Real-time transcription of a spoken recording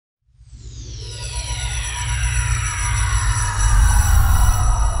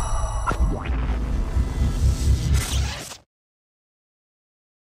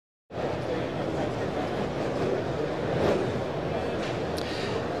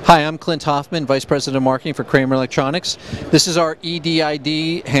Hi, I'm Clint Hoffman, Vice President of Marketing for Kramer Electronics. This is our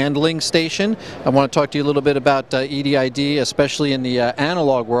EDID handling station. I want to talk to you a little bit about EDID, especially in the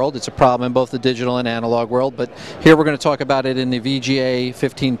analog world. It's a problem in both the digital and analog world, but here we're going to talk about it in the VGA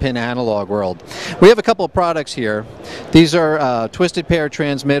 15-pin analog world. We have a couple of products here. These are twisted pair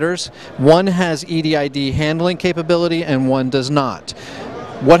transmitters. One has EDID handling capability and one does not.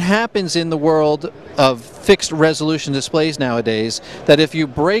 What happens in the world of fixed resolution displays nowadays, that if you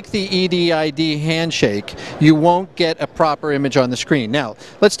break the EDID handshake, you won't get a proper image on the screen. Now,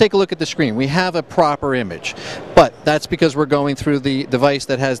 let's take a look at the screen. We have a proper image, but that's because we're going through the device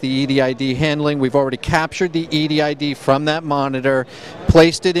that has the EDID handling. We've already captured the EDID from that monitor,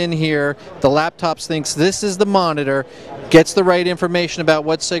 placed it in here. The laptop thinks this is the monitor, gets the right information about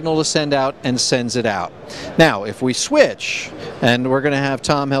what signal to send out, and sends it out. Now, if we switch, and we're going to have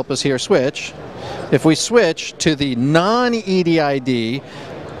Tom help us here switch, if we switch to the non-EDID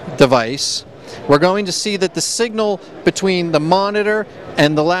device, we're going to see that the signal between the monitor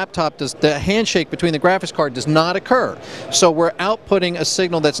and the laptop, the handshake between the graphics card does not occur. So we're outputting a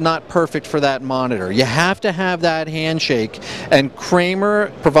signal that's not perfect for that monitor. You have to have that handshake, and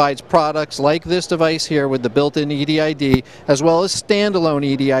Kramer provides products like this device here with the built-in EDID, as well as standalone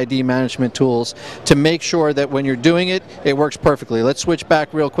EDID management tools to make sure that when you're doing it, it works perfectly. Let's switch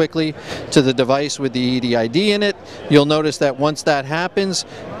back real quickly to the device with the EDID in it. You'll notice that once that happens,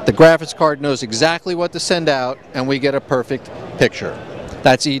 the graphics card knows exactly what to send out, and we get a perfect picture.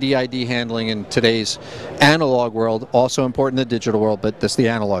 That's EDID handling in today's analog world, also important in the digital world, but that's the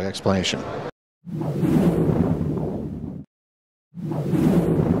analog explanation.